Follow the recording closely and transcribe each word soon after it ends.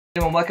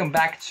And welcome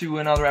back to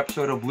another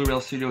episode of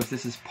Blureel Studios.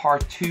 This is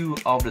part 2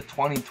 of the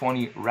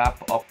 2020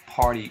 wrap-up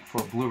party for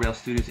Blureel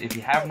Studios. If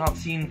you have not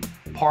seen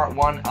part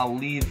 1, I'll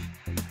leave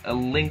a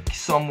link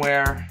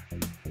somewhere,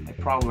 like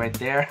probably right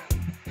there.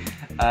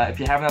 If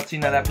you have not seen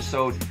that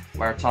episode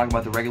where I talk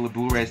about the regular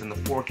Blu-rays and the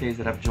 4Ks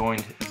that have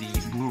joined the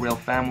Blureel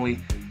family,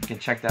 you can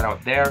check that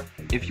out there.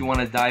 If you want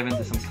to dive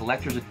into some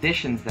collector's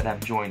editions that have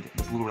joined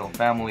the Blureel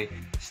family,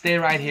 stay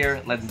right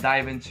here. Let's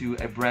dive into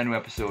a brand new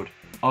episode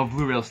of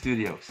Blureel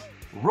Studios.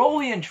 Roll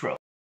the intro.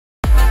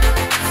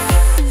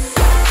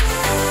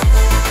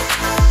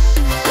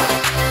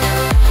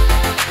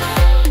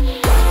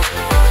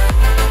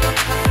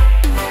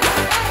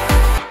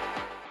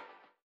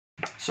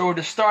 So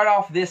to start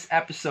off this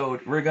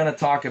episode, we're gonna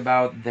talk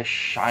about The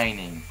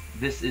Shining.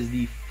 This is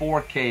the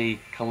 4K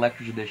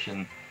collector's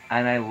edition,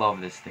 and I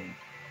love this thing.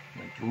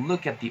 Like,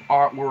 look at the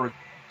artwork.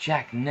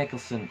 Jack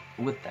Nicholson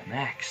with an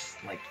axe.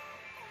 Like,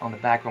 on the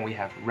background we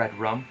have red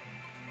rum.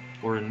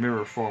 Or in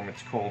mirror form,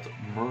 it's called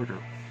Murder.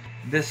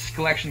 This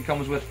collection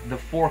comes with the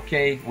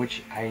 4K,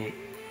 which I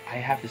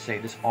have to say,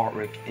 this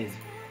artwork is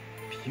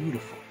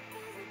beautiful.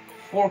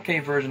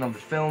 4K version of the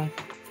film,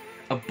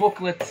 a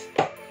booklet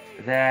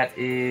that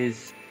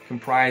is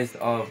comprised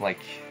of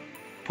like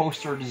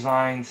poster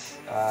designs,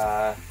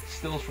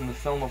 stills from the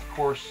film, of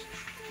course.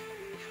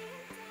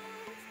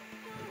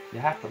 You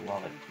have to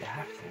love it. You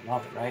have to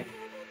love it, right?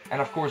 And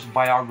of course,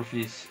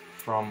 biographies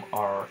from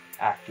our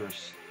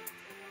actors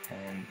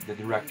and the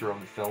director of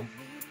the film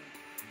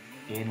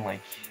in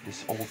like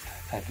this old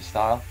type of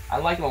style. I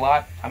like it a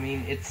lot. I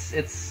mean,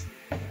 it's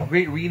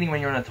great reading when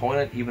you're in a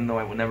toilet, even though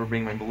I would never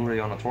bring my Blu-ray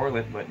on a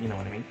toilet, but you know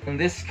what I mean. And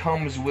this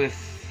comes with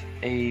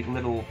a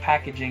little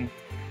packaging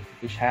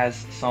which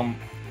has some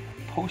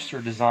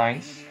poster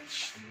designs,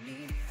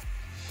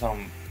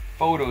 some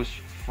photos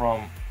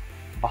from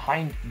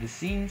behind the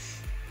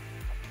scenes.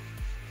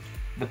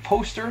 The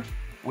poster,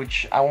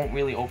 which I won't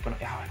really open.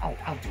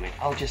 I'll do it.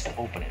 I'll just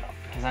open it up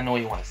because I know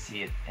you want to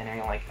see it. And then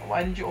you're like,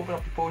 why didn't you open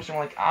up the poster? I'm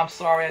like, I'm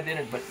sorry, I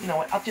didn't. But you know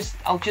what? I'll just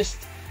open it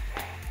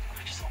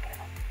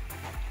up.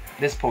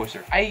 This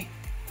poster. I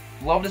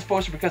love this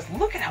poster because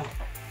look at how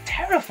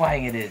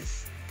terrifying it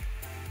is.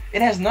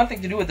 It has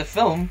nothing to do with the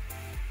film,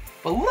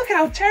 but look at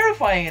how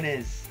terrifying it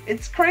is.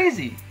 It's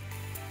crazy.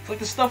 It's like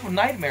the stuff of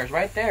nightmares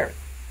right there.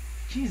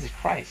 Jesus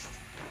Christ.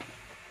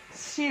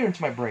 Sear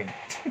into my brain.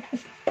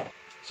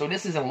 So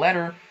this is a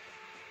letter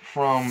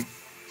from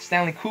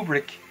Stanley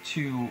Kubrick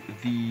to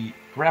the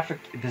graphic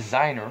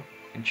designer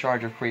in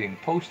charge of creating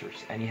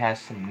posters, and he has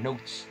some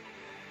notes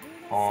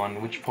on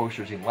which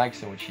posters he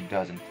likes and which he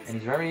doesn't, and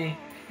he's very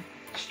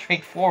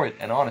straightforward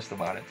and honest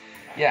about it.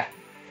 Yeah,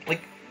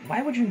 like,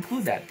 why would you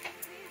include that?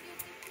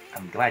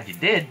 I'm glad you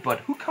did, but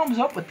who comes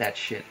up with that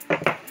shit?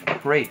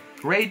 Great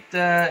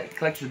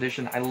collector's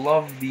edition. I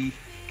love the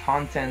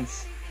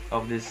contents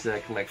of this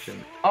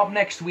collection. Up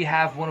next, we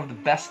have one of the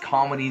best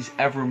comedies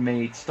ever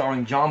made,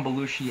 starring John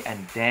Belushi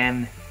and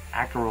Dan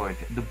Aykroyd.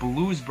 The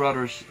Blues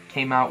Brothers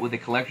came out with a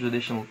collector's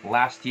edition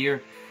last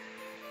year,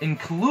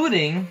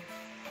 including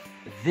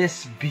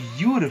this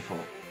beautiful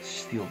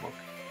steelbook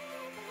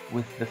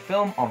with the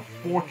film on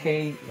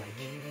 4K. Like,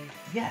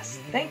 yes,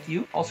 thank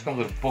you. Also comes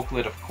with a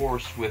booklet, of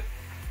course, with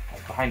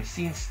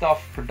behind-the-scenes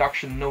stuff,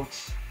 production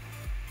notes,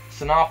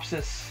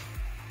 synopsis,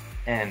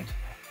 and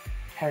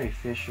Harry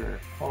Fisher.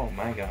 Oh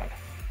my god,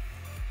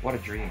 what a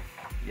dream.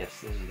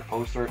 Yes, this is the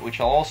poster, which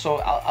I'll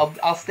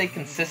stay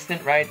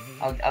consistent, right?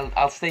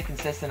 I'll stay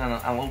consistent, and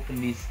I'll open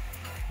these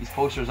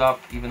posters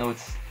up, even though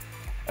it's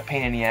a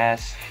pain in the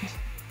ass.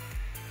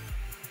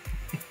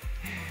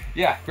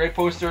 Yeah, great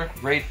poster,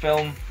 great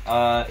film.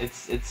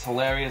 It's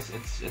hilarious.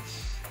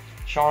 It's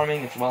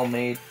charming. It's well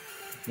made,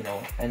 you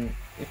know. And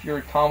if you're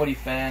a comedy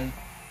fan,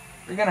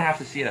 you're gonna have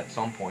to see it at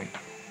some point.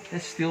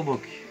 This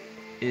steelbook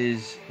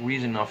is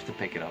reason enough to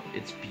pick it up.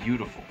 It's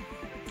beautiful.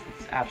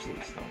 It's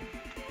absolutely stunning.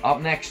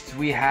 Up next,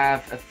 we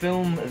have a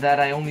film that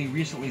I only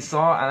recently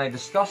saw, and I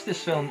discussed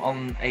this film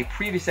on a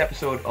previous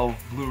episode of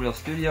Blureel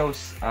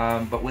Studios,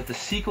 but with the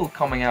sequel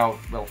coming out,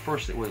 well,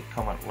 first it would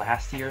come out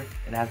last year,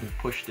 it has been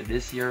pushed to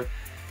this year,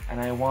 and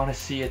I want to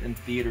see it in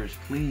theaters.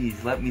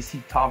 Please, let me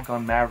see Top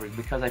Gun Maverick,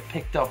 because I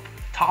picked up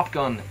Top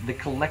Gun, the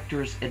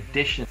collector's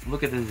edition.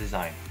 Look at this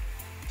design.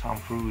 Tom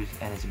Cruise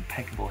and his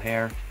impeccable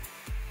hair.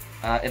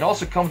 It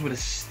also comes with a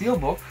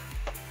steelbook,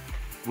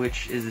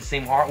 which is the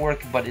same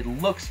artwork, but it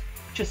looks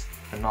just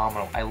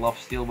phenomenal. I love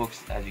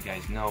steelbooks, as you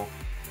guys know,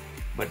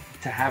 but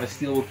to have a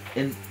steelbook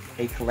in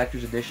a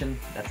collector's edition,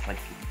 that's like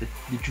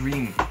the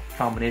dream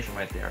combination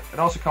right there. It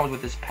also comes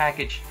with this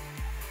package.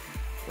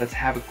 Let's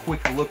have a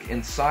quick look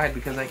inside,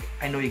 because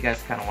I know you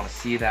guys kind of want to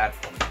see that.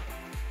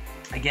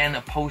 Again,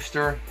 a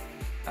poster.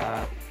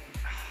 I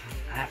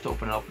have to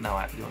open it up now.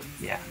 I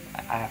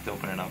have to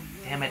open it up.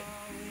 Damn it.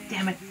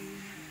 Damn it.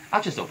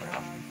 I'll just open it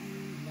up.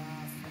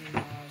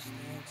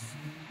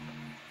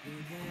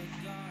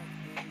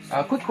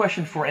 A quick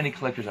question for any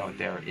collectors out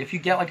there. If you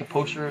get like a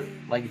poster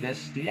like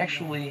this, do you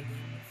actually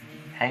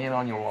hang it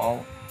on your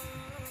wall?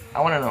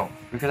 I want to know,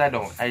 because I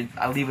don't.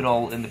 I leave it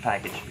all in the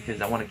package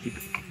because I want to keep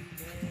it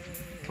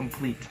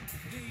complete.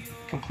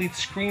 complete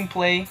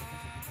screenplay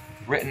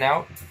written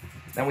out.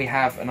 Then we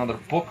have another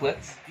booklet,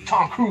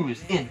 Tom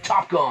Cruise in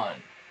Top Gun,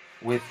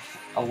 with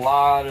a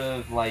lot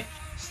of like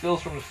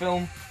stills from the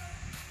film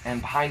and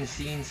behind the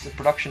scenes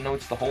production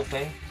notes, the whole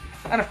thing.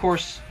 And of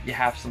course, you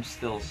have some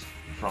stills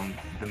from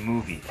the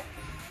movie.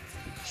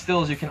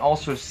 Stills you can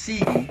also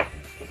see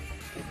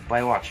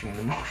by watching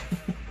the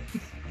movie.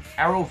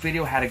 Arrow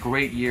Video had a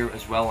great year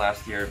as well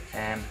last year,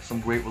 and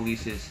some great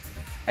releases.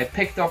 I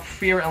picked up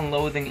Fear and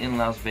Loathing in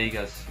Las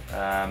Vegas.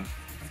 A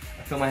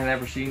film I had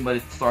never seen, but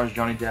it stars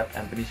Johnny Depp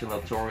and Benicio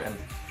del Toro and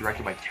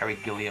directed by Terry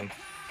Gilliam.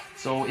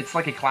 So it's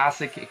like a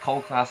classic, a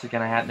cult classic,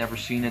 and I had never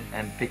seen it,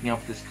 and picking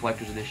up this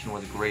collector's edition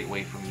was a great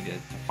way for me to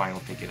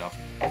finally pick it up.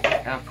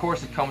 And of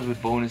course it comes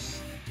with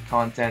bonus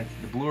content,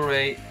 the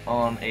Blu-ray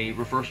on a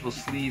reversible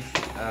sleeve.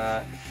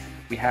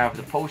 We have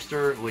the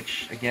poster,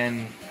 which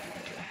again,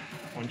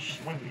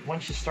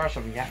 once you start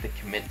something, you have to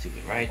commit to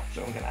it, right?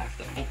 So I'm gonna have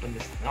to open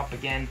this thing up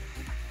again.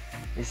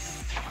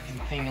 This fucking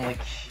thing, like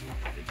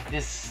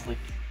this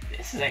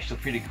is actually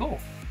pretty cool.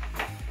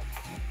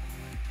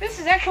 This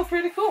is actually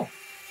pretty cool.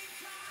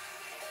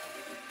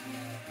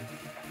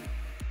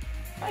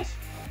 Nice.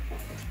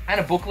 And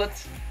a booklet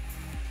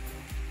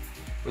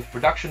with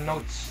production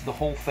notes, the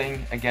whole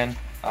thing again.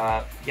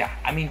 Yeah,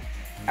 I mean,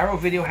 Arrow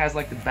Video has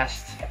like the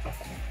best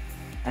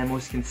and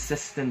most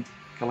consistent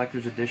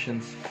collector's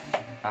editions.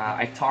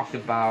 I talked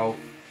about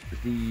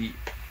the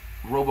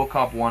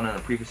RoboCop 1 in a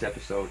previous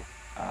episode,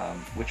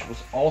 which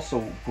was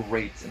also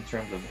great in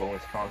terms of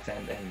bonus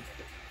content, and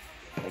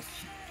like,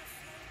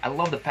 I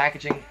love the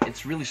packaging.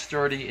 It's really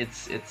sturdy. It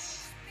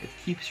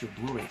keeps your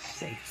Blu-ray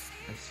safe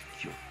and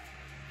secure,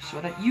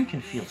 so that you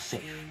can feel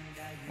safe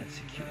and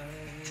secure.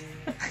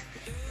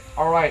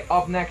 Alright,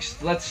 up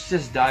next, let's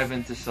just dive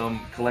into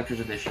some collector's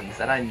editions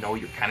that I know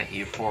you're kind of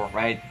here for,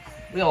 right?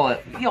 We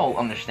all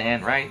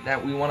understand, right,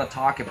 that we want to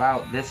talk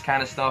about this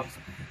kind of stuff.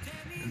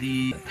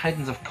 The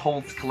Titans of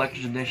Cult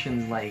collector's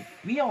editions, like,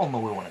 we all know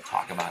we want to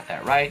talk about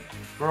that, right?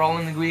 We're all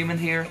in agreement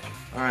here?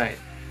 Alright,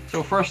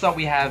 so first up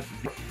we have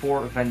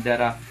For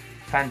Vendetta.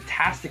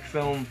 Fantastic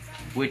film,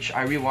 which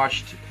I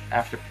rewatched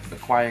after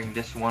acquiring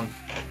this one,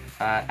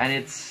 and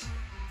it's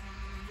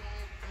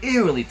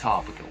eerily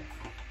topical.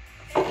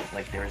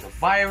 Like, there is a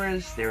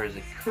virus, there is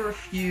a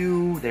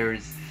curfew, there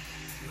is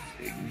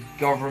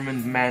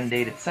government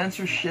mandated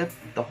censorship,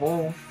 the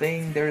whole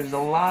thing. There's a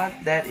lot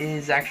that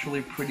is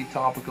actually pretty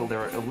topical. There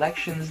are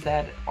elections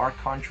that are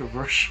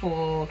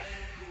controversial.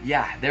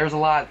 Yeah, there's a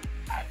lot.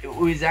 It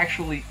was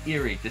actually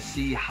eerie to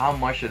see how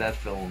much of that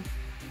film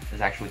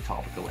is actually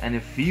topical. And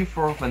if V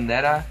for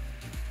Vendetta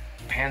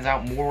pans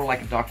out more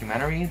like a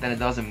documentary than it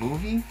does a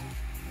movie.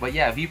 But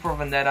yeah, V for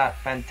Vendetta,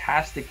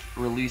 fantastic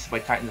release by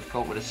Titans of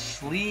Cult with a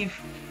sleeve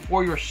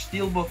for your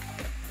steelbook.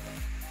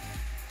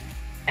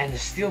 And the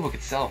steelbook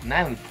itself,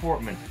 Natalie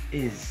Portman,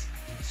 is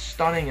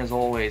stunning as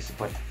always,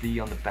 but V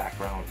on the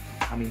background,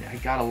 I mean, I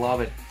gotta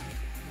love it.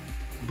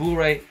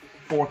 Blu-ray,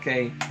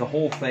 4K, the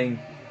whole thing.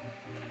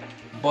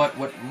 But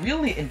what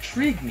really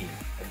intrigued me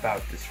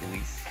about this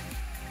release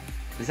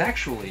is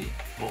actually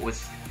what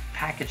was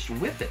packaged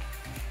with it.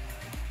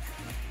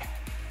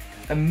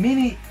 A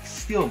mini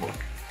steelbook.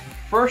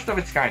 First of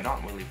its kind,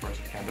 not really first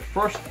of its kind, but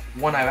first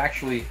one I've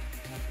actually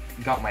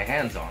got my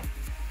hands on.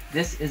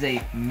 This is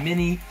a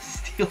mini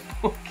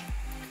steelbook.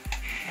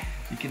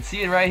 You can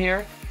see it right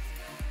here.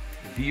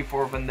 V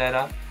for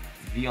Vendetta,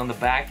 V on the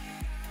back,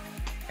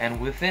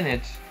 and within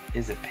it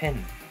is a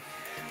pin.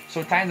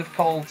 So Titans of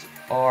Cult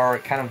are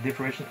kind of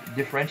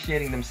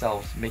differentiating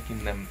themselves,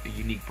 making them a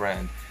unique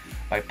brand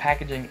by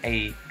packaging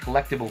a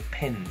collectible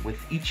pin with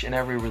each and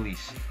every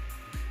release.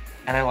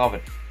 And I love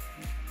it.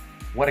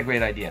 What a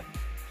great idea.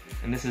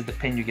 And this is the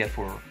pin you get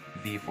for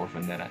V for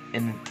Vendetta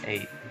in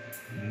a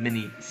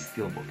mini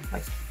steelbook.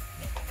 Like,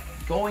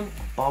 going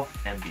above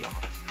and beyond.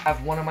 I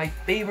have one of my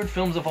favorite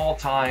films of all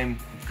time,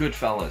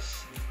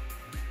 Goodfellas.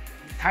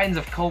 Titans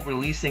of Cult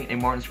releasing a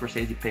Martin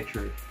Scorsese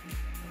picture.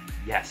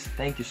 Yes,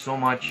 thank you so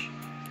much.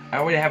 I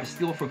already have a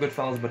steelbook for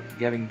Goodfellas, but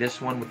getting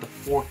this one with the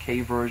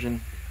 4K version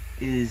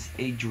is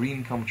a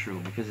dream come true,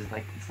 because it's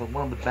like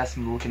one of the best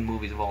looking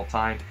movies of all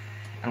time,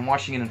 and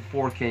watching it in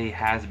 4K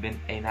has been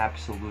an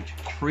absolute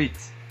treat.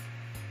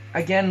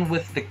 Again,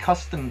 with the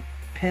custom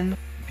pin,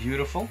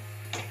 beautiful,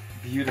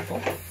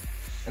 beautiful.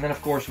 And then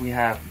of course we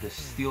have the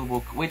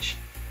steelbook, which,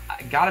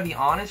 I gotta be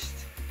honest,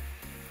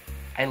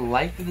 I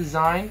like the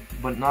design,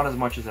 but not as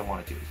much as I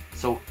wanted to.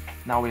 So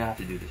now we have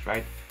to do this,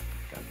 right?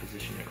 Gotta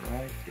position it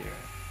right there.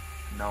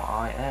 Now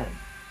I am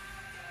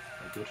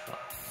a good fella.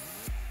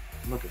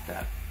 Look at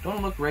that. Don't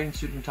I look great in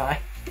suit and tie?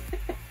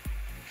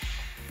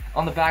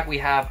 On the back we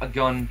have a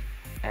gun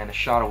and a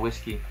shot of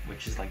whiskey,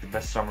 which is like the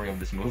best summary of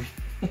this movie.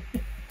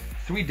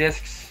 3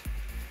 discs.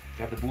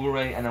 We have the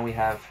Blu-ray, and then we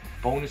have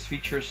bonus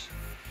features.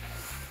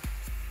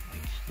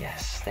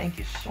 Yes, thank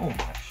you so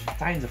much.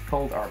 Titans of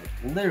Cult are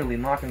literally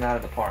knocking it out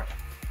of the park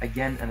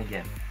again and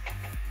again.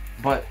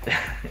 But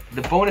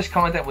the bonus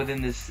content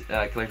within this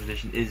collector's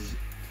edition is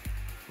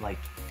like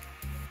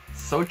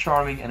so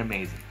charming and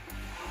amazing.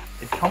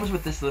 It comes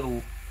with this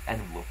little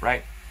envelope,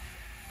 right?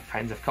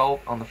 Titans of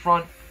Cult on the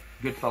front,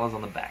 Goodfellas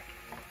on the back.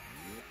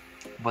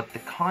 But the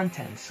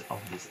contents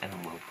of this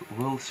envelope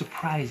will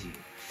surprise you.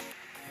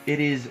 It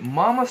is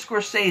Mama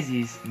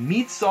Scorsese's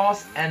meat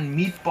sauce and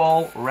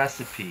meatball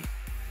recipe.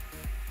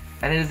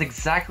 And it is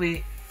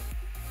exactly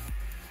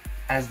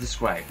as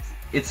described.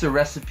 It's a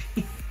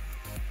recipe.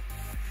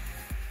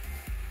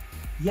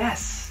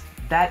 Yes,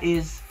 that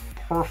is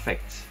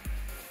perfect.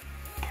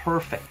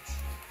 Perfect.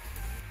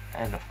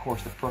 And of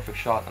course the perfect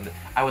shot on the...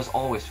 I was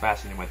always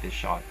fascinated by this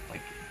shot.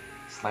 Like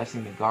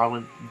slicing the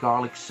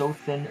garlic so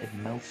thin it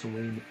melts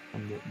away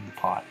in the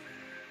pot.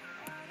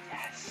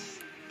 Yes.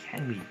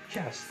 Can we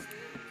just...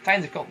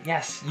 Titans of Cult,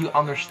 yes, you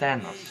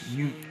understand us.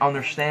 You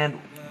understand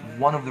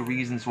one of the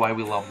reasons why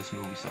we love this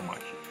movie so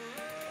much.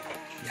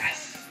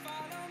 Yes.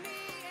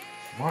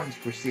 Martin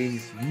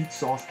Scorsese's meat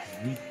sauce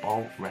and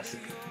meatball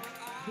recipe.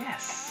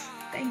 Yes,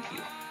 thank you.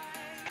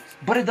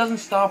 But it doesn't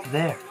stop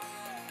there.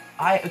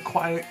 I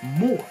acquired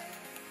more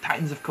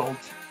Titans of Cult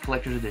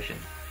Collector's Edition.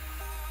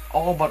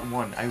 All but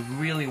one. I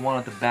really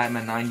wanted the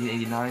Batman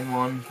 1989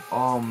 one.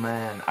 Oh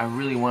man, I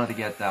really wanted to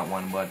get that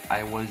one, but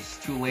I was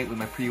too late with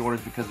my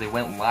pre-orders because they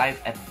went live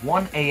at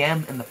 1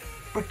 AM in the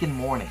freaking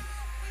morning.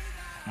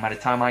 By the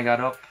time I got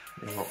up,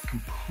 they were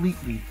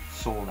completely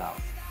sold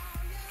out.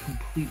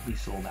 Completely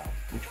sold out,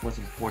 which was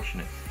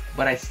unfortunate.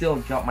 But I still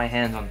got my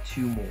hands on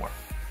two more.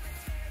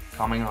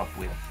 Coming up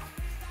with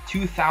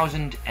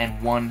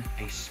 2001: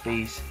 A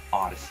Space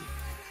Odyssey.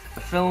 A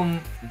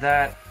film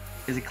that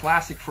is a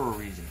classic for a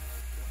reason.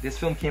 This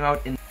film came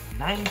out in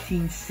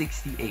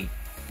 1968,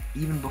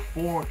 even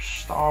before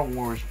Star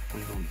Wars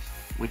was released,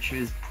 which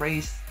is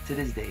praised to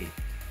this day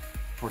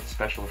for its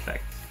special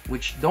effects,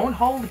 which don't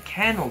hold a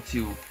candle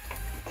to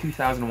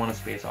 2001: A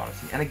Space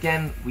Odyssey. And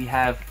again, we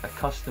have a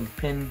custom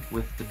pin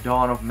with the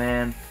Dawn of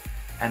Man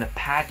and a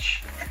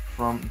patch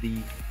from the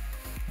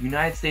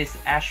United States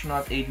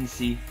Astronaut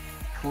Agency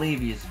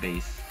Clavius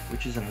base,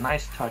 which is a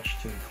nice touch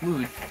to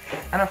include.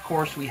 And of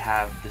course we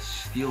have the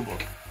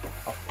steelbook,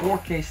 a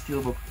 4K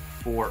steelbook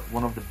for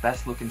one of the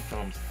best looking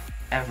films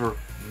ever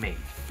made.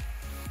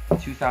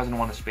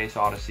 2001: A Space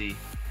Odyssey,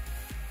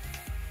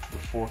 the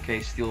 4K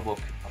steelbook.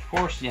 Of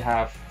course you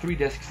have 3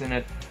 discs in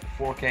it,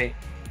 4K,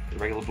 the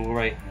regular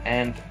Blu-ray,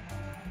 and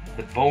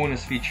the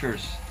bonus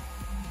features.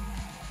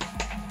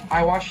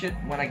 I watched it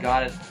when I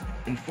got it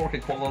in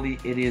 4K quality.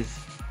 It is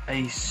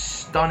a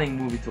stunning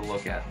movie to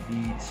look at.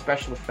 The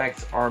special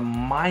effects are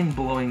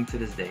mind-blowing to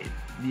this day.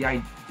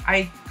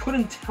 I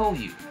couldn't tell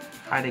you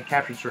how they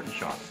captured certain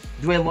shots.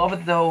 Do I love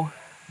it though?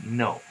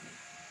 No.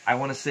 I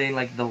want to say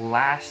like the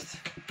last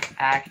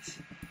act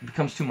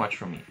becomes too much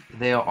for me.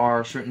 There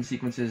are certain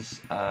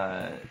sequences,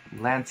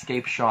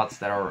 landscape shots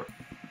that are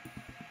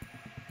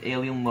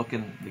alien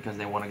looking because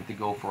they wanted to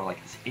go for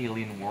like this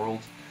alien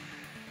world,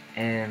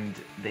 and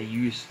they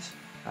used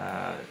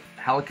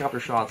helicopter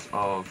shots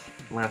of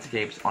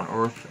landscapes on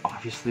Earth,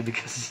 obviously,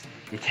 because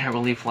you can't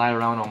really fly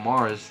around on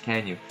Mars,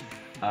 can you?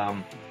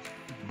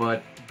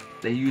 But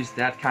they used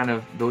that kind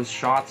of those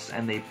shots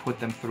and they put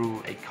them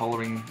through a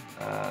coloring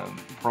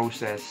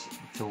process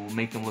to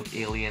make them look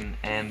alien,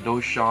 and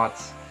those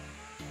shots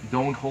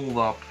don't hold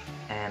up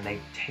and they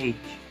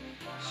take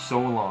so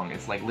long.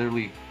 It's like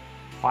literally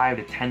 5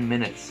 to 10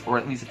 minutes, or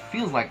at least it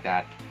feels like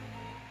that,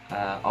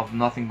 of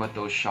nothing but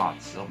those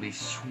shots, of these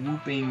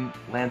swooping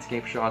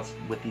landscape shots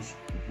with these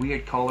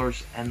weird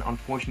colors, and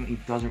unfortunately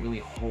it doesn't really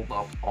hold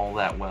up all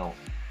that well.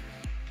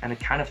 And it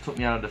kind of took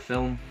me out of the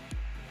film.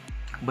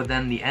 But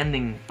then the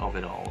ending of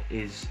it all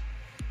is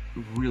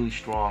really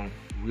strong,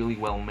 really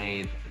well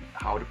made.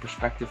 How the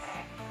perspective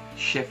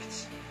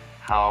shifts,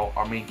 how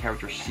our main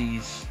character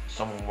sees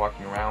someone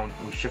walking around,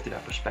 we shifted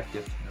that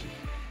perspective,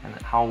 and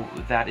how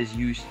that is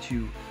used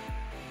to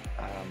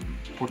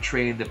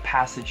portray the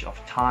passage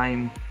of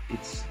time.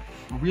 It's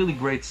really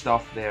great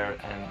stuff there,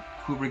 and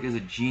Kubrick is a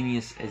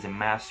genius, is a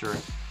master,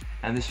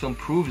 and this film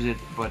proves it.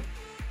 But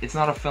it's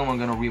not a film I'm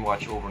gonna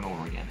rewatch over and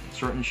over again.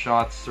 Certain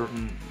shots,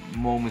 certain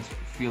moments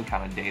feel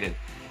kind of dated.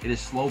 It is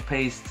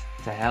slow-paced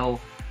to hell,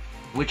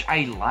 which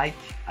I like.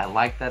 I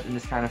like that in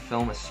this kind of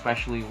film,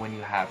 especially when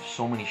you have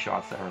so many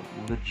shots that are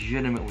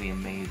legitimately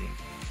amazing.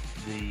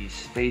 The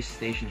space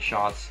station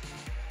shots,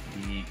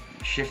 the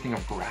shifting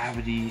of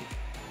gravity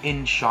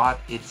in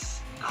shot,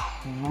 it's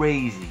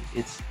crazy.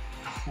 It's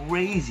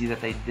crazy that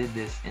they did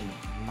this in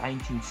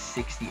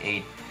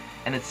 1968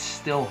 and it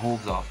still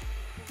holds up.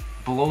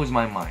 Blows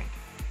my mind.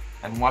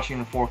 And watching it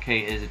in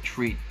 4K is a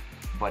treat,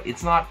 but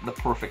it's not the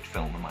perfect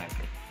film in my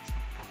opinion.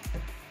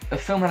 A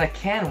film that I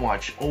can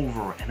watch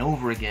over and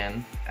over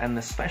again, and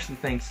especially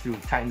thanks to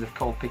Titans of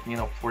Cult picking it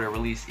up for their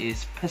release,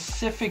 is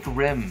Pacific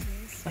Rim.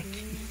 Like,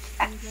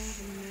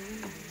 yes!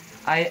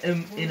 I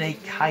am in a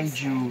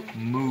kaiju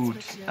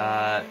mood,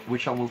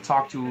 which I will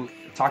talk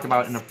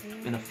about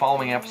in the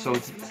following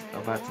episodes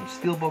about some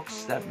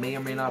steelbooks that may or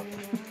may not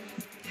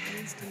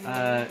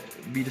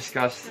be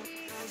discussed.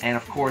 And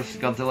of course,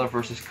 Godzilla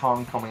vs.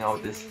 Kong coming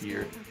out this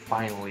year,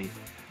 finally.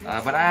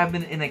 But I have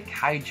been in a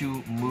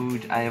kaiju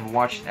mood. I have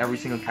watched every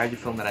single kaiju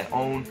film that I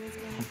own,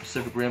 from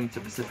Pacific Rim to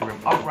Pacific Rim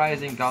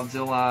Uprising,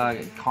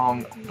 Godzilla,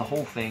 Kong, the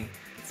whole thing.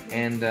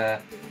 And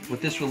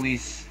with this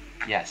release,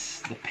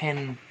 yes, the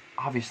pin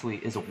obviously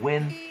is a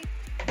win,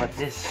 but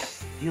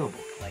this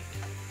steelbook, like,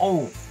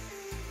 oh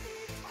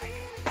my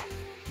god,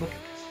 look at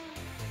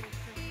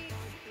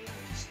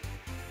this.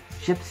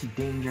 Just Gypsy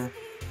Danger.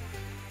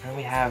 And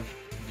we have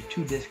the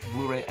 2-disc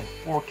Blu-ray and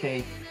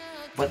 4K,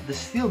 but the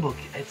steelbook,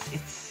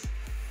 it's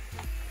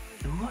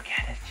look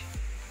at it.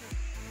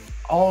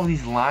 All of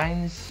these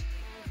lines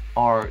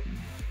are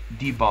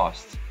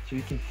debossed, so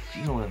you can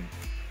feel them.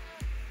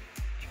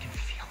 You can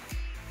feel them.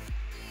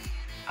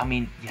 I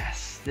mean,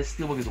 yes, this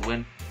steelbook is a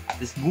win.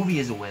 This movie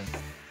is a win,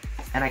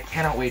 and I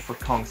cannot wait for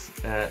Kong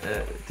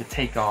to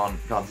take on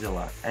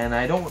Godzilla. And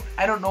I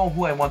don't know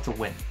who I want to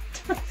win.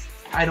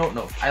 I don't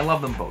know. I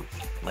love them both.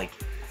 Like,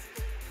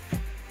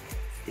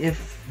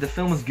 if the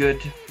film is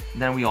good,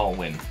 then we all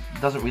win.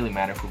 It doesn't really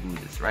matter who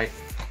loses, right?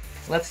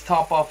 Let's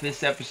top off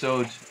this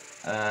episode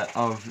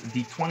of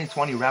the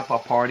 2020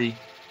 wrap-up party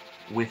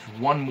with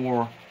one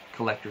more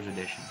collector's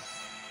edition.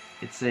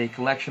 It's a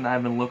collection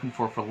I've been looking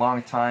for a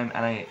long time,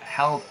 and I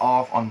held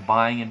off on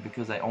buying it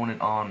because I own it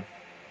on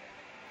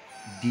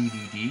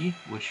DVD,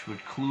 which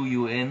would clue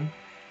you in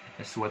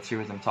as to what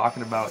series I'm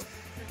talking about.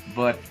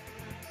 But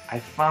I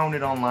found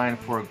it online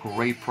for a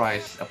great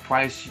price, a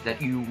price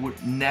that you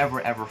would never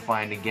ever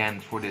find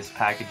again for this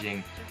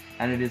packaging,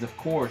 and it is of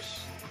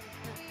course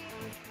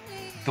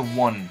the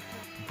one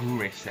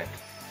Blu-ray set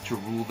to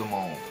rule them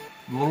all.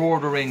 Lord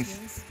of the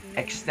Rings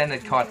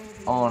extended cut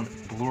on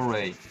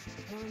Blu-ray.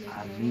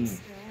 I mean,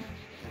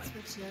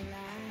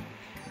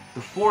 the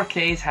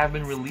 4Ks have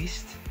been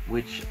released,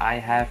 which I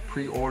have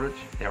pre-ordered.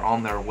 They're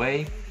on their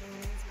way.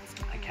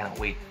 I cannot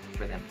wait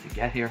for them to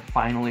get here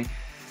finally.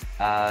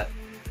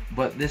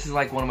 But this is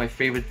like one of my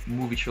favorite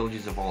movie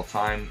trilogies of all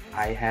time.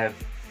 I have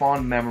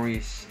fond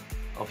memories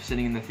of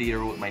sitting in the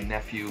theater with my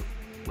nephew,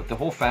 with the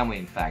whole family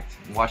in fact,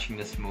 watching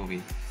this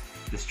movie,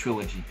 this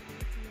trilogy,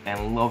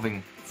 and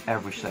loving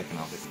every second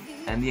of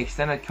it. And the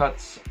extended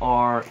cuts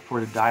are for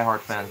the die-hard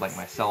fans like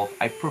myself.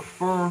 I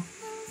prefer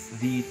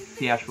the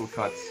theatrical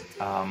cuts,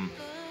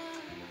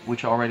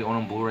 which I already own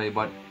on Blu-ray,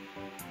 but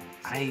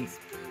I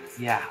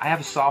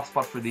have a soft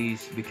spot for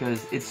these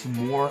because it's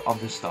more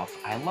of the stuff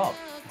I love.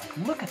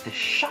 Like, look at the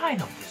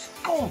shine of this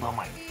gold on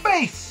my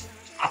face!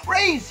 It's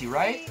crazy,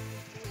 right?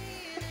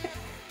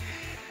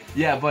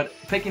 Yeah, but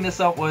picking this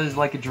up was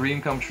like a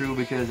dream come true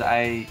because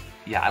I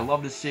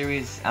love this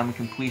series. I'm a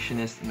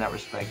completionist in that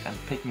respect, and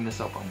picking this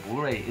up on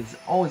Blu-ray is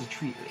always a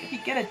treat. If you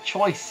get a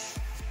choice,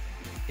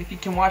 if you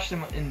can watch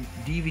them in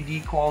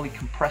DVD quality,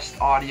 compressed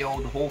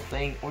audio, the whole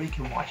thing, or you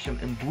can watch them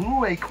in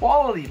Blu-ray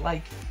quality,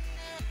 like,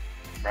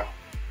 bro,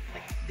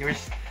 like,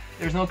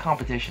 there's no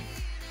competition.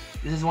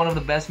 This is one of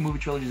the best movie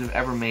trilogies I've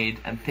ever made,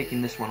 and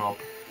picking this one up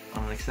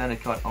on an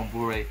extended cut on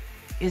Blu-ray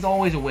is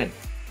always a win.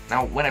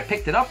 Now, when I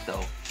picked it up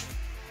though,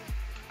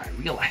 I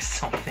realized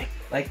something.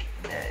 Like,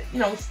 you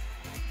know, it's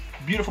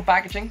beautiful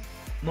packaging,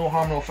 no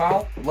harm, no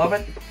foul, love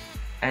it.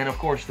 And of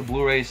course the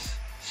Blu-rays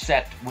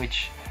set,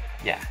 which,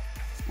 yeah,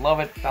 love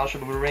it.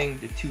 Fellowship of the Ring,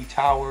 The Two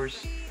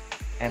Towers,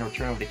 and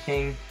Return of the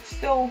King.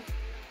 Still,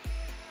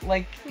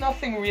 like,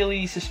 nothing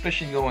really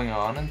suspicious going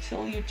on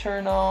until you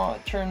turn around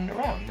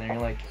and you're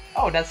like,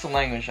 oh, that's a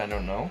language I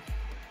don't know.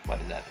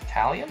 What is that,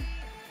 Italian?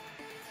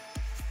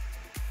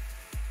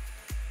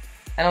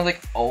 And I was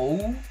like,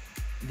 oh,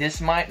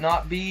 this might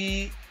not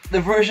be the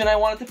version I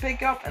wanted to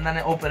pick up. And then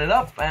I open it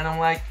up and I'm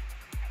like,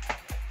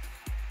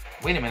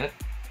 wait a minute.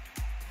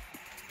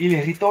 Il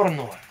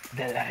ritorno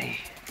del re.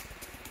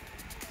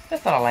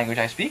 That's not a language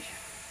I speak.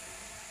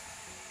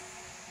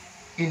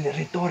 Il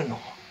ritorno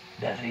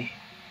del re.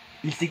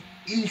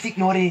 Il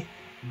signore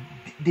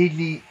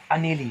degli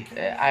anelli.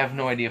 I have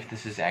no idea if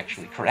this is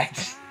actually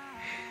correct.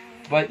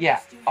 But yeah,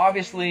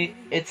 obviously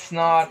it's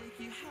not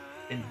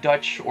in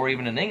Dutch or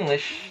even in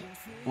English,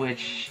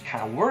 which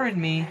kind of worried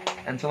me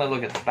until I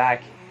look at the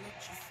back.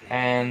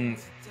 And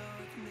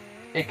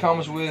it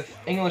comes with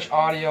English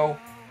audio,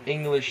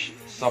 English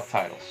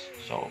subtitles,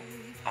 so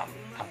I'm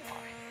fine.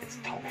 It's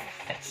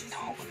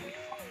totally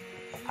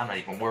fine. I'm not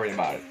even worried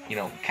about it. You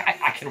know,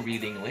 I can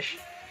read English,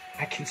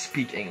 I can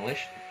speak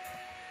English,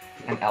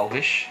 and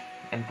Elvish,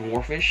 and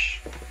Dwarfish.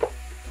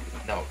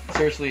 No,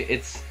 seriously,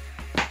 it's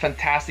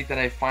fantastic that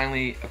I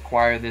finally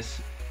acquired this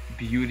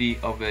beauty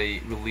of a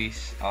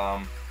release.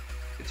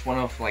 It's one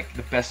of like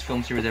the best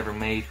film series ever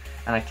made,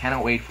 and I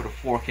cannot wait for the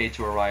 4K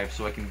to arrive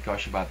so I can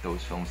gush about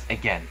those films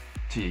again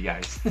to you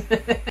guys.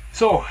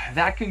 So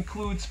that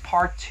concludes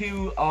part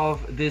 2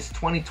 of this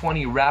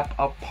 2020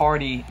 wrap-up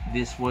party.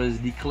 This was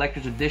the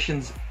collector's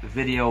editions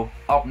video.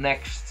 Up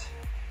next,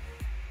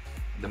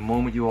 the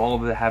moment you all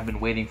have been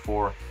waiting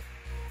for,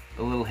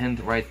 a little hint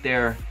right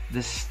there, the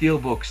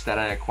steelbooks that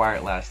I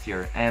acquired last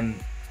year, and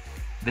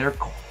they're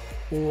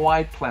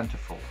quite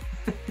plentiful.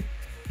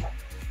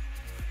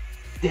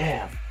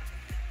 Damn,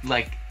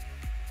 like,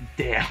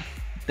 damn,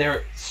 there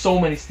are so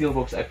many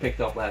steelbooks I picked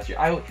up last year.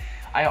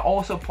 I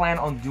also plan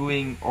on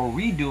doing or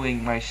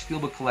redoing my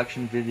steelbook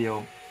collection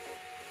video,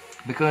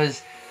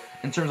 because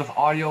In terms of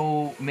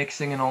audio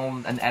mixing and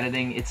all and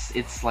editing,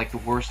 it's like the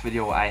worst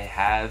video I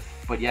have,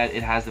 but yet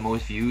it has the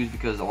most views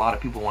because a lot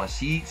of people want to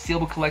see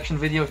Steelbook Collection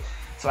videos.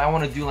 So I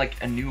want to do like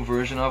a new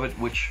version of it,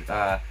 which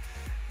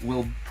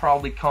will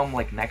probably come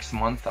like next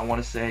month, I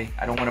want to say.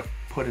 I don't want to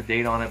put a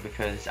date on it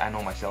because I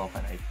know myself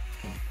and I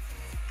can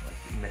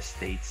like miss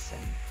dates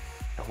and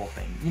the whole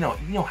thing. You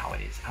know how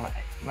it is,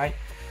 right?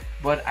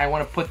 But I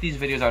want to put these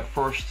videos out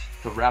first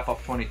to wrap up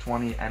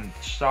 2020 and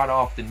start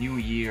off the new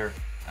year,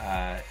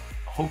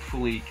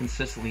 hopefully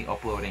consistently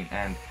uploading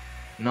and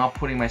not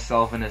putting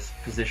myself in this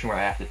position where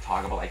I have to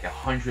talk about like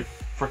 100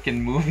 freaking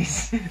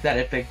movies that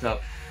I picked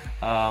up.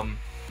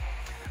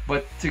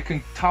 But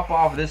to top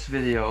off this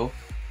video,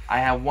 I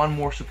have one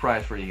more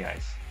surprise for you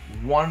guys.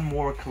 One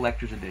more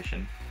collector's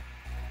edition.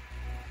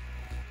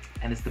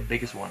 And it's the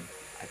biggest one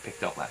I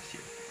picked up last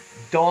year.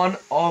 Dawn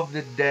of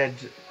the Dead,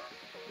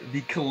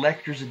 the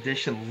collector's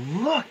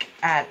edition. Look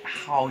at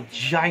how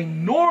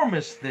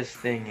ginormous this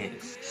thing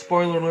is.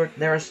 Spoiler alert,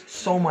 there is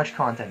so much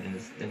content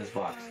in this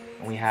box.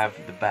 And we have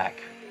the back.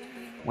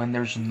 When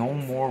there's no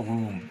more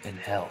room in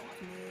hell,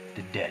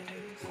 the dead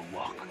will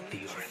walk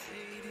the earth.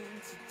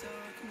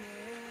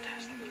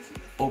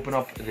 Open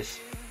up this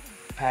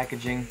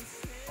packaging.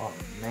 Oh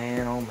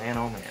man, oh man,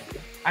 oh man.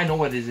 I know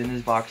what is in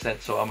this box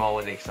set, so I'm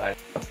already excited.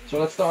 So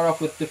let's start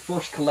off with the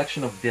first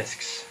collection of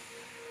discs.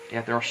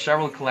 Yeah, there are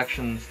several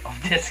collections of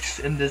discs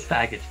in this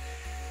package.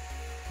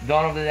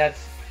 Dawn of the Dead,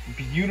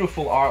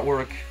 beautiful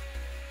artwork.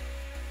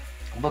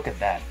 Look at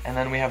that. And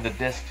then we have the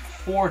disc,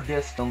 4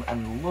 discs,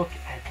 and look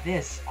at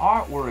this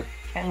artwork.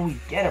 Can we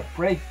get a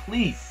break,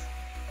 please?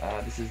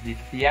 This is the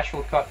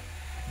theatrical cut,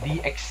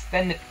 the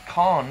extended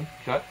con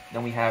cut,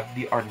 then we have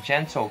the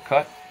Argento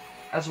cut,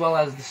 as well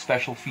as the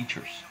special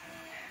features.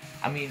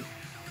 I mean,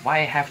 why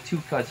have 2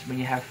 cuts when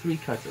you have 3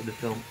 cuts of the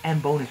film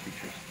and bonus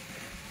features?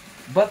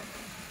 But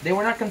they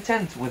were not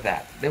content with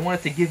that. They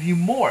wanted to give you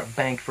more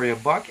bang for your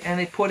buck, and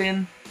they put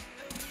in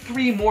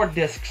 3 more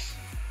discs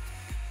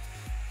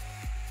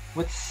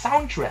with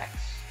soundtracks.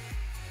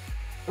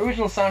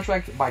 Original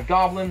soundtrack by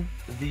Goblin,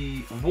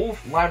 the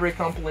Wolf Library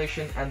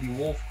compilation, and the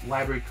Wolf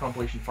Library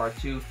compilation part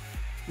 2,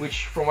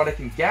 which, from what I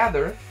can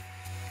gather,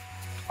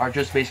 are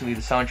just basically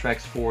the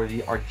soundtracks for the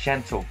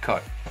Argento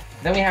cut.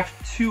 Then we have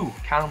 2,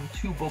 count them,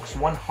 2 books,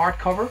 1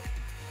 hardcover,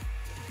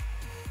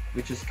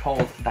 which is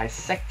called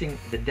Dissecting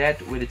the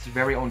Dead, with its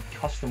very own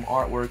custom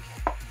artwork,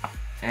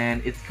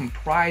 and it's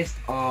comprised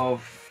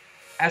of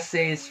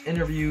essays,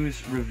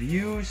 interviews,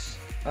 reviews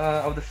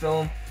of the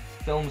films,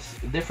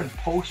 different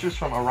posters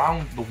from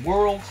around the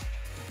world,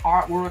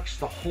 artworks,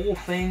 the whole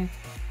thing.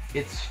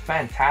 It's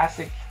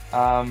fantastic.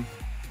 I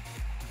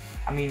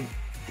mean,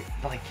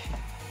 like,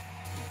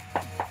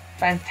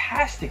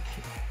 fantastic.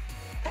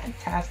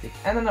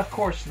 And then, of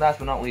course, last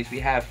but not least, we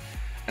have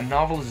a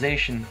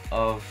novelization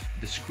of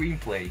the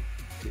screenplay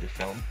to the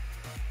film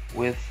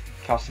with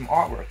custom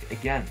artwork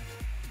again.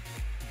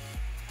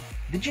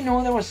 Did you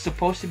know there was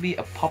supposed to be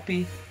a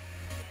puppy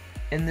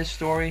in this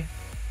story?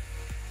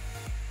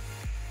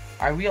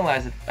 I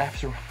realized that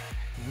after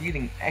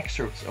reading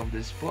excerpts of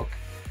this book,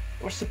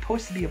 there was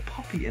supposed to be a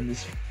puppy in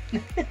this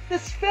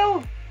this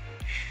film.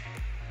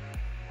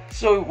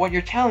 So what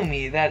you're telling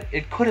me that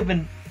it could have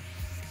been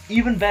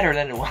even better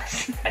than it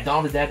was.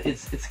 Dawn of the Dead,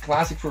 it's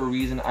classic for a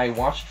reason. I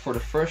watched it for the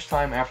first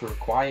time after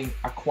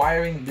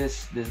acquiring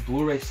this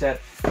Blu-ray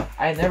set.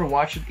 I had never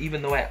watched it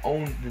even though I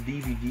owned the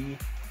DVD.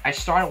 I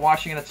started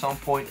watching it at some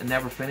point and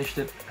never finished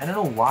it. I don't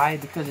know why,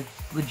 because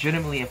it's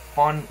legitimately a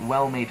fun,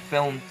 well-made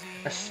film,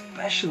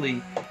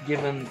 especially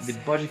given the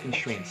budget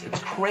constraints. It's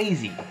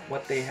crazy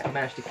what they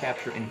managed to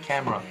capture in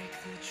camera.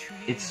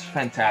 It's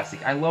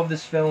fantastic. I love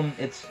this film.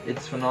 It's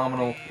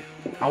phenomenal.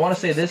 I want to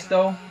say this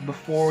though,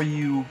 before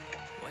you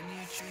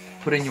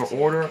put in your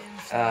order,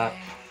 I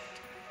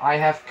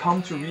have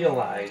come to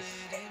realize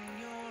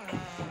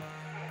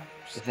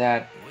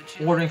that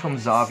ordering from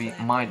Zavvi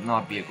might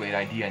not be a great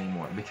idea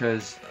anymore,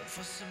 because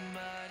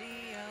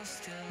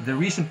the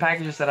recent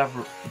packages that I've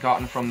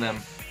gotten from them,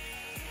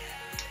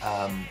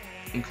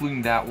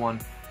 including that one,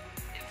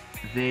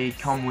 they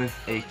come with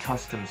a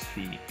customs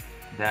fee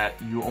that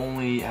you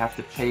only have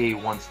to pay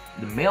once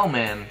the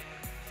mailman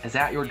is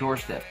at your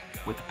doorstep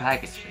with the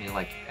package, and you're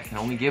like, I can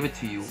only give it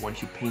to you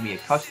once you pay me a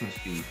customs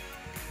fee,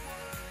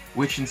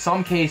 which in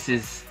some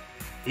cases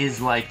is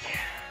like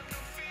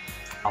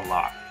a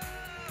lot.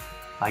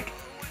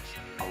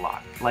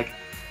 Like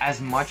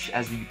as much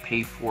as you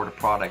pay for the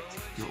product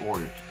you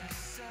ordered.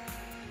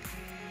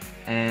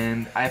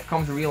 And I've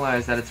come to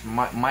realize that it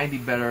might be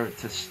better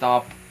to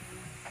stop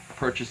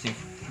purchasing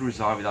through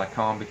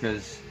Zavvi.com,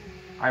 because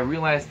I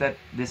realized that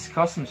this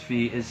customs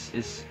fee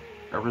is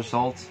a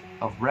result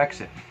of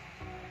Brexit.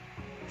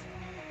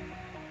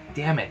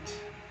 Damn it.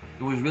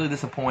 It was really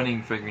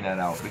disappointing figuring that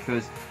out,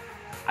 because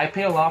I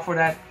paid a lot for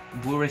that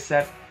Blu-ray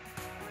set,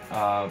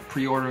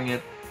 pre-ordering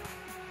it,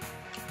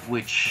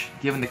 which,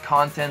 given the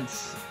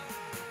contents,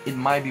 it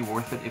might be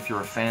worth it if you're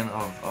a fan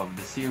of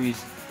the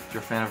series. If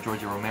you're a fan of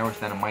George Romero's,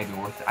 then it might be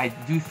worth it. I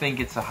do think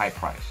it's a high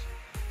price.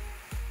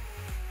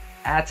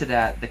 add to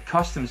that the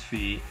customs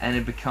fee, and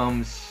it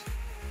becomes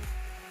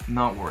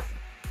not worth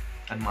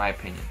it, in my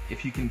opinion.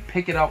 If you can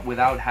pick it up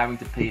without having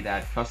to pay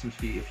that customs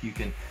fee, if you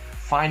can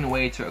find a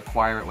way to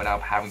acquire it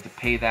without having to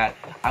pay that,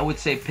 I would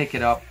say pick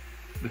it up,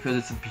 because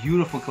it's a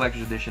beautiful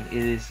collector's edition. It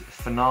is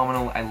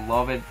phenomenal. I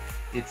love it.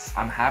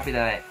 I'm happy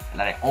that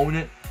I own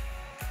it.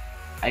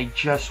 I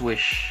just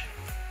wish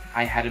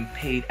I hadn't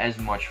paid as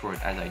much for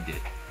it as I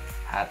did.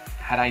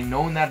 Had I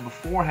known that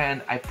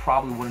beforehand, I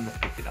probably wouldn't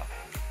have picked it up.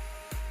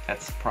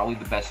 That's probably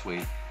the best way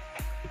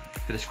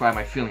to describe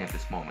my feeling at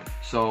this moment.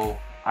 So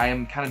I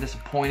am kind of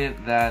disappointed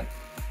that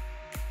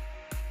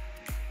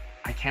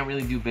I can't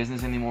really do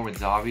business anymore with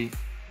Zavvi.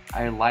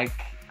 I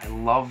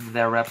love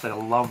their website. I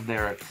love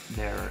their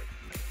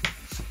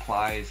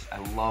supplies. I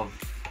love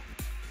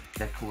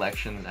their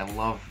collections. I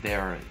love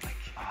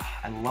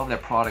their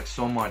products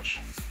so much,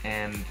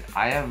 and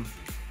I have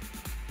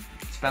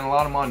spent a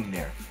lot of money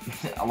there.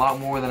 A lot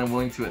more than I'm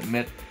willing to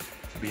admit,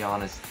 to be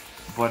honest.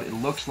 But it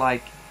looks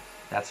like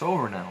that's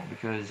over now,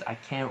 because I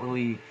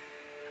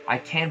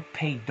can't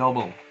pay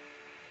double.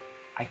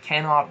 I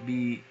cannot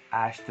be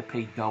asked to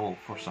pay double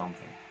for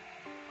something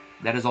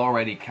that is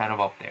already kind of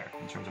up there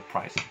in terms of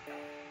pricing.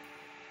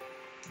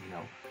 You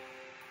know,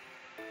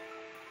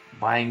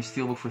 buying a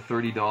steelbook for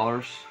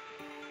 $30,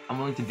 I'm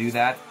willing to do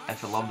that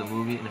if I love the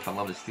movie and if I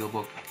love the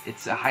steelbook.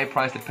 It's a high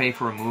price to pay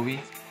for a movie,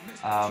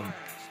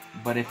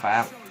 but if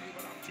I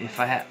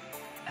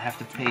have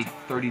to pay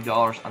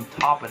 $30 on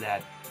top of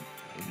that,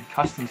 the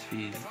customs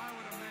fees,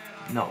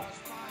 no.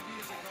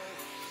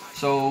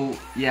 So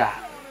yeah,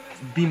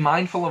 be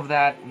mindful of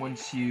that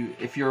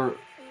if you're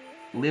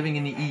living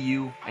in the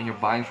EU and you're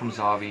buying from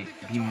Zavvi.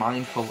 Be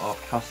mindful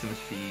of customs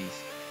fees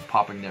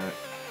popping their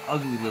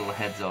ugly little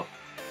heads up.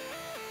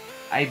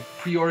 I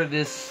pre-ordered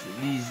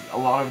a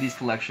lot of these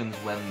collections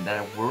when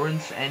there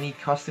weren't any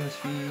customs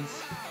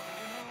fees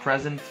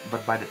present,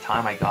 but by the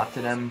time I got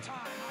to them,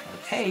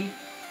 like, hey, you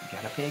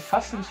gotta pay a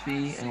customs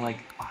fee, and like,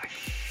 oh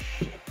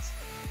shit.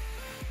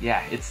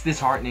 Yeah, it's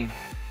disheartening.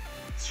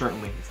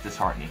 Certainly, it's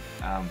disheartening.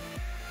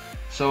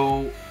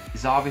 So,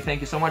 Zavvi, thank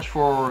you so much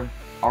for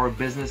our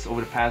business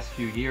over the past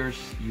few years.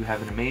 You have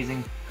been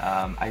amazing.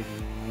 I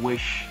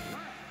wish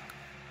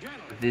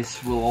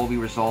this will all be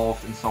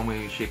resolved in some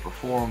way, shape, or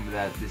form,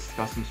 that this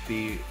customs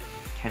fee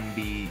can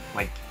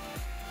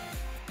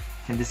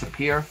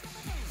disappear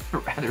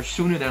rather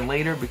sooner than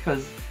later,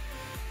 because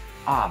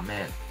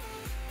man.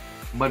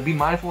 But be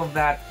mindful of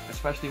that,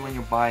 especially when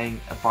you're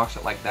buying a box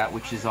set like that,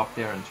 which is up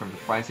there in terms of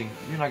pricing.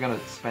 You're not gonna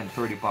spend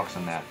 $30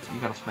 on that.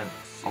 You're gonna spend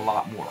a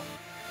lot more.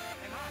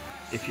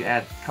 If you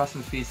add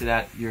customs fees to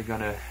that, you're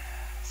gonna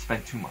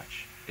spend too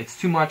much. It's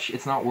too much.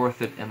 It's not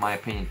worth it, in my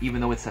opinion, even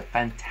though it's a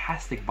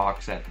fantastic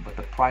box set. But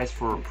the price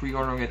for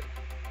pre-ordering it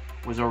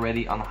was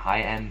already on the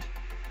high end,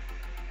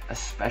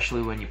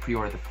 especially when you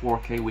pre-ordered the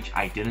 4K, which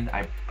I didn't.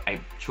 I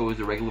chose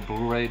the regular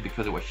Blu-ray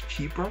because it was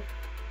cheaper.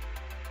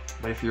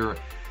 But if you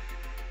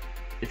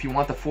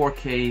want the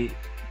 4K,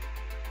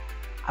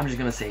 I'm just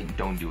gonna say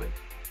don't do it.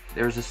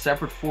 There's a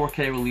separate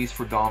 4K release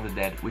for Dawn of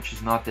the Dead, which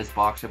is not this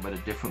box set, but a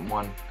different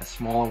one, a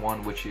smaller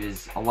one, which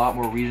is a lot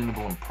more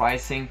reasonable in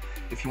pricing.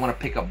 If you want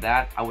to pick up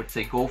that, I would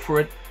say go for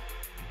it,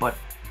 but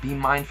be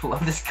mindful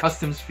of this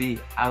customs fee.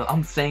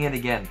 I'm saying it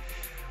again.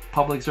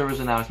 Public service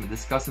announcement.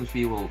 This customs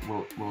fee will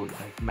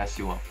like, mess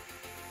you up.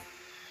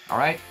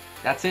 Alright,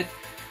 that's it.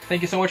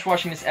 Thank you so much for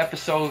watching this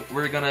episode.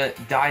 We're gonna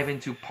dive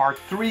into part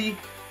 3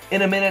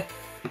 in a minute.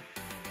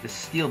 The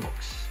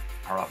steelbooks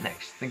are up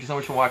next. Thank you so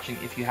much for watching.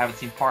 If you haven't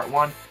seen part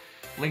 1,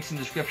 links in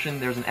the description.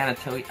 There's an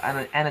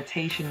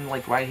annotation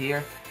like right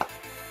here.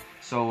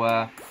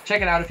 So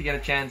check it out if you get a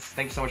chance.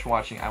 Thank you so much for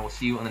watching. I will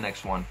see you on the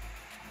next one.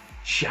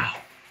 Ciao.